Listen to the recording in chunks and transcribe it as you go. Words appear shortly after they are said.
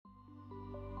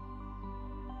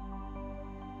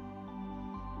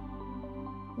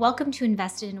Welcome to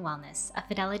Invested in Wellness, a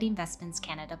Fidelity Investments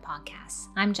Canada podcast.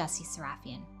 I'm Jessie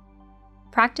Serafian.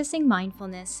 Practicing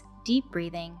mindfulness, deep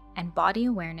breathing, and body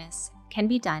awareness can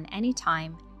be done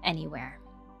anytime, anywhere.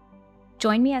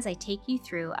 Join me as I take you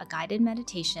through a guided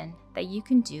meditation that you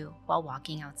can do while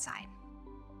walking outside.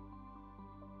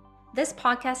 This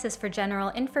podcast is for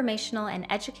general informational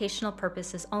and educational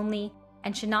purposes only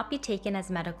and should not be taken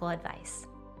as medical advice.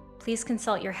 Please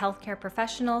consult your healthcare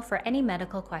professional for any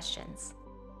medical questions.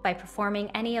 By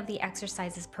performing any of the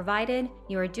exercises provided,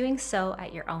 you are doing so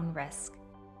at your own risk.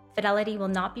 Fidelity will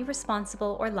not be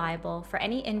responsible or liable for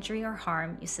any injury or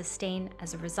harm you sustain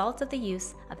as a result of the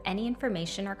use of any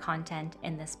information or content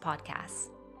in this podcast.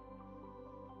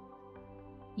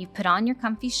 You've put on your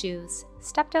comfy shoes,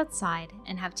 stepped outside,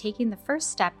 and have taken the first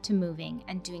step to moving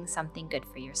and doing something good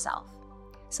for yourself.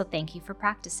 So thank you for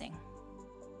practicing.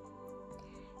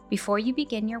 Before you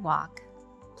begin your walk,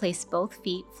 place both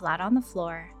feet flat on the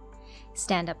floor,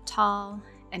 stand up tall,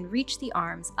 and reach the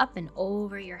arms up and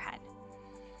over your head.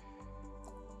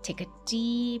 Take a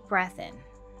deep breath in.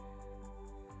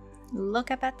 Look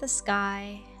up at the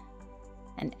sky,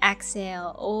 and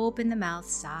exhale, open the mouth,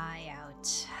 sigh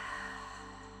out.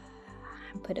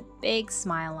 And put a big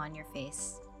smile on your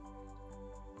face.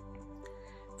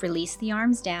 Release the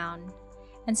arms down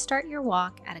and start your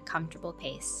walk at a comfortable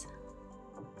pace.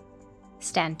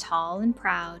 Stand tall and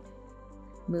proud,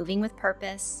 moving with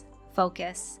purpose,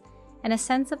 focus, and a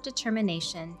sense of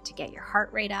determination to get your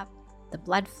heart rate up, the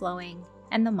blood flowing,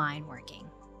 and the mind working.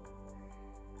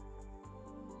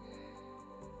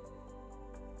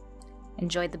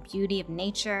 Enjoy the beauty of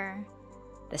nature,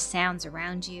 the sounds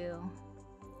around you.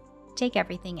 Take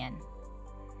everything in.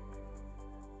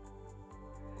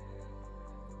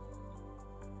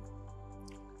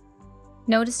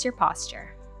 Notice your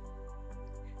posture.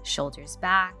 Shoulders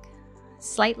back,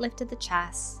 slight lift of the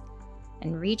chest,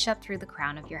 and reach up through the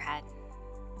crown of your head.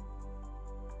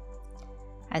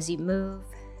 As you move,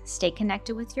 stay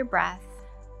connected with your breath,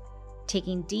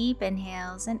 taking deep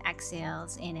inhales and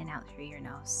exhales in and out through your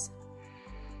nose.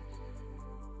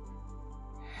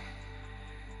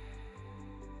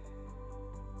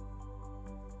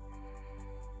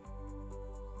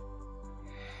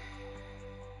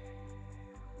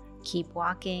 Keep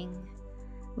walking,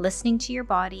 listening to your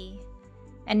body,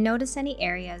 and notice any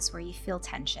areas where you feel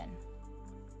tension.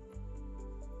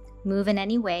 Move in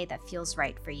any way that feels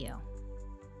right for you.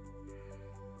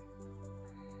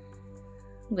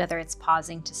 Whether it's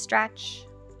pausing to stretch,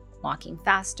 walking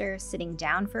faster, sitting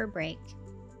down for a break,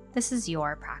 this is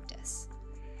your practice.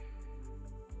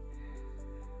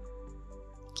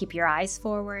 Keep your eyes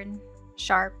forward,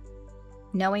 sharp,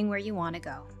 knowing where you want to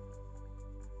go.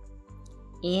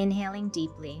 Inhaling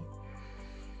deeply.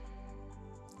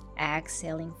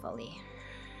 Exhaling fully.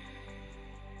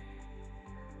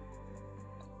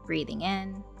 Breathing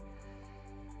in.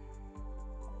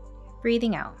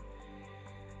 Breathing out.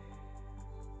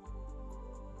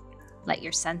 Let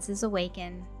your senses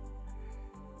awaken.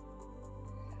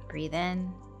 Breathe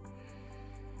in.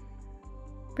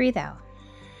 Breathe out.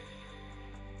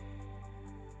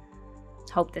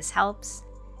 Hope this helps.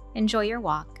 Enjoy your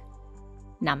walk.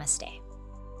 Namaste.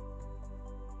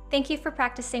 Thank you for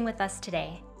practicing with us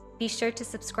today. Be sure to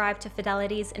subscribe to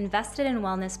Fidelity's Invested in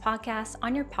Wellness podcast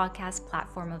on your podcast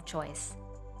platform of choice.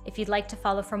 If you'd like to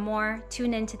follow for more,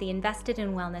 tune in to the Invested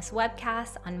in Wellness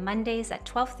webcast on Mondays at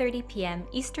 12:30 p.m.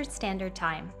 Eastern Standard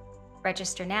Time.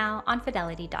 Register now on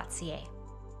fidelity.ca.